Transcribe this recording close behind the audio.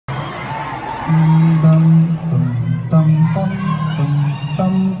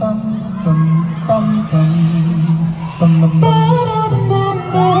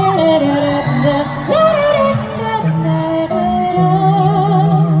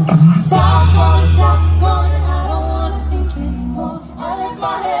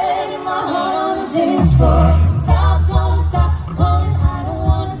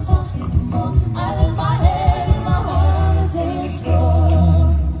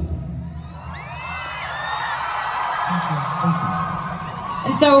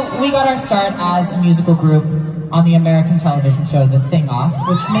And so we got our start as a musical group on the American television show The Sing Off,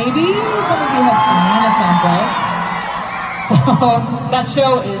 which maybe some of you have seen, it sounds like. So that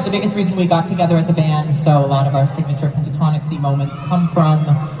show is the biggest reason we got together as a band, so a lot of our signature Pentatonix-y moments come from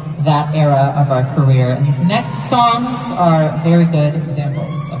that era of our career. And these next songs are very good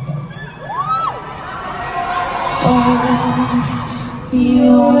examples of those. Oh,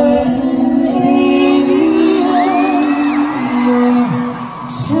 you're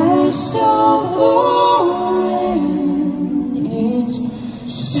so foreign, it's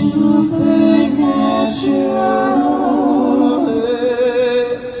supernatural,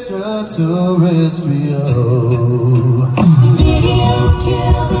 extraterrestrial. Video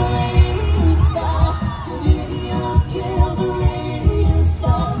kill the radio star. Video kill the radio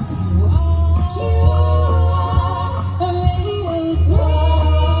star. You are a radio star.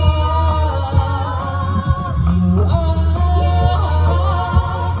 You are.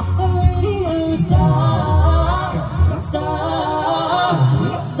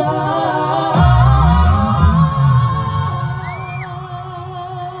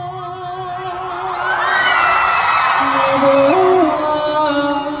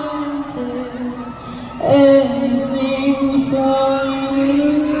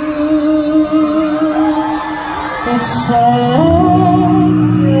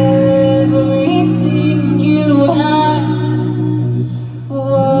 Accept everything you had.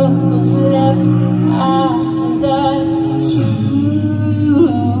 What was left after that?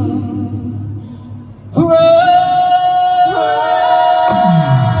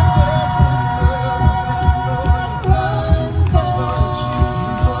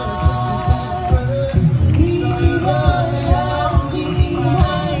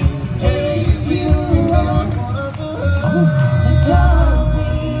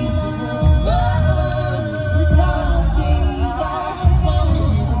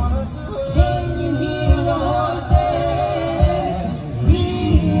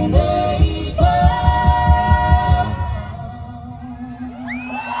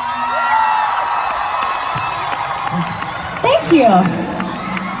 Thank you.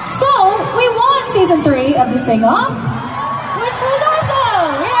 So, we won season 3 of the Sing Off, which was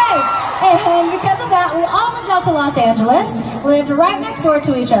awesome! Yay! And because of that, we all moved out to Los Angeles, lived right next door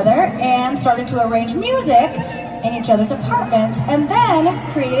to each other, and started to arrange music in each other's apartments, and then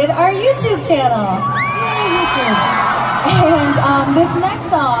created our YouTube channel. Yay, YouTube! And this next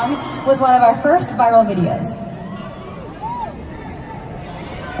song was one of our first viral videos.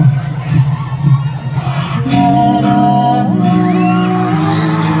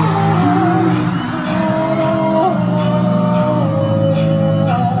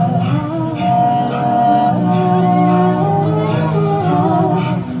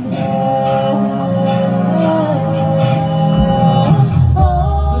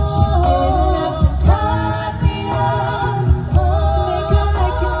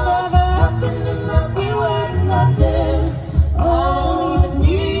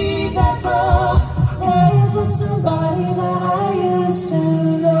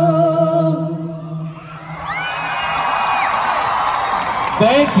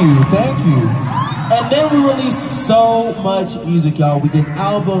 Thank you. And then we released so much music, y'all. We did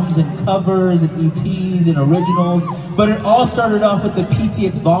albums and covers and EPs and originals, but it all started off with the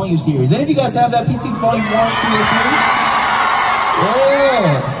PTX Volume series. Any of you guys have that PTX Volume 1, 2, or 3?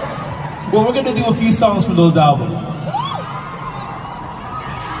 Yeah. Well, we're gonna do a few songs from those albums.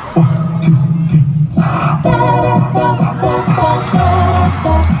 1, 2, 3.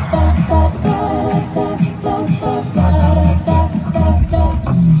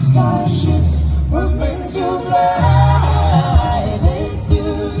 Starships were meant to fly. Let's do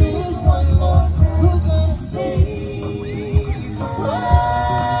this one more time. Who's gonna save the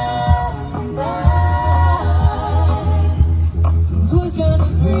world tonight? Who's gonna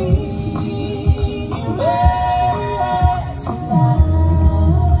bring you back to life?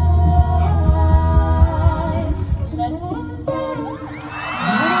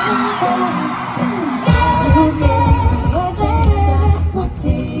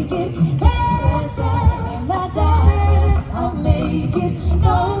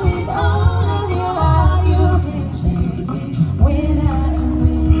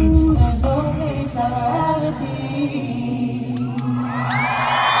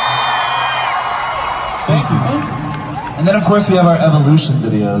 And then of course we have our evolution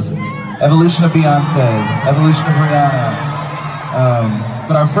videos. Evolution of Beyonce, Evolution of Rihanna.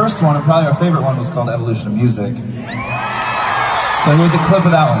 But our first one, and probably our favorite one, was called Evolution of Music. So here's a clip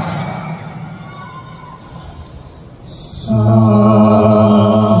of that one.